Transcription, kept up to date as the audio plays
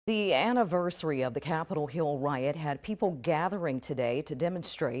The anniversary of the Capitol Hill riot had people gathering today to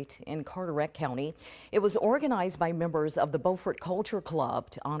demonstrate in Carteret County. It was organized by members of the Beaufort Culture Club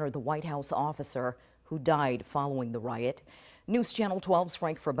to honor the White House officer who died following the riot. News Channel 12's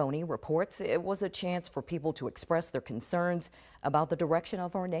Frank Fraboni reports it was a chance for people to express their concerns about the direction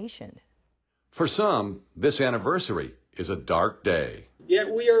of our nation. For some, this anniversary is a dark day. Yet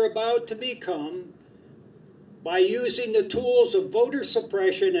we are about to become, by using the tools of voter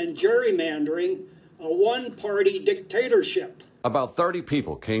suppression and gerrymandering, a one-party dictatorship. About 30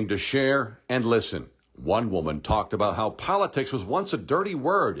 people came to share and listen. One woman talked about how politics was once a dirty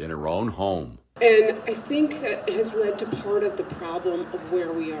word in her own home. And I think that has led to part of the problem of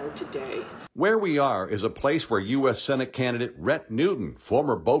where we are today. Where we are is a place where U.S. Senate candidate Rhett Newton,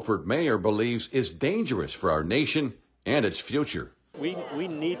 former Beaufort mayor, believes is dangerous for our nation and its future. We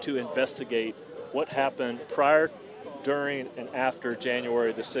need to investigate what happened prior, during, and after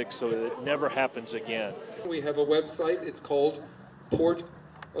January the 6th so that it never happens again. We have a website. It's called Port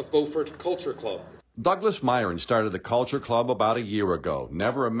of Beaufort Culture Club. Douglas Myron started the Culture Club about a year ago,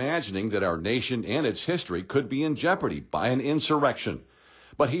 never imagining that our nation and its history could be in jeopardy by an insurrection.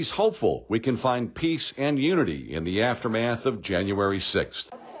 But he's hopeful we can find peace and unity in the aftermath of January 6th.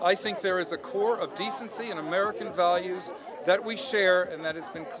 I think there is a core of decency and American values that we share and that has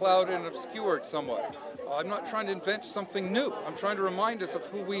been clouded and obscured somewhat. I'm not trying to invent something new. I'm trying to remind us of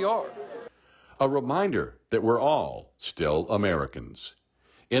who we are. A reminder that we're all still Americans.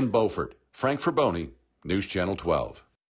 In Beaufort, Frank Fraboni, News Channel 12.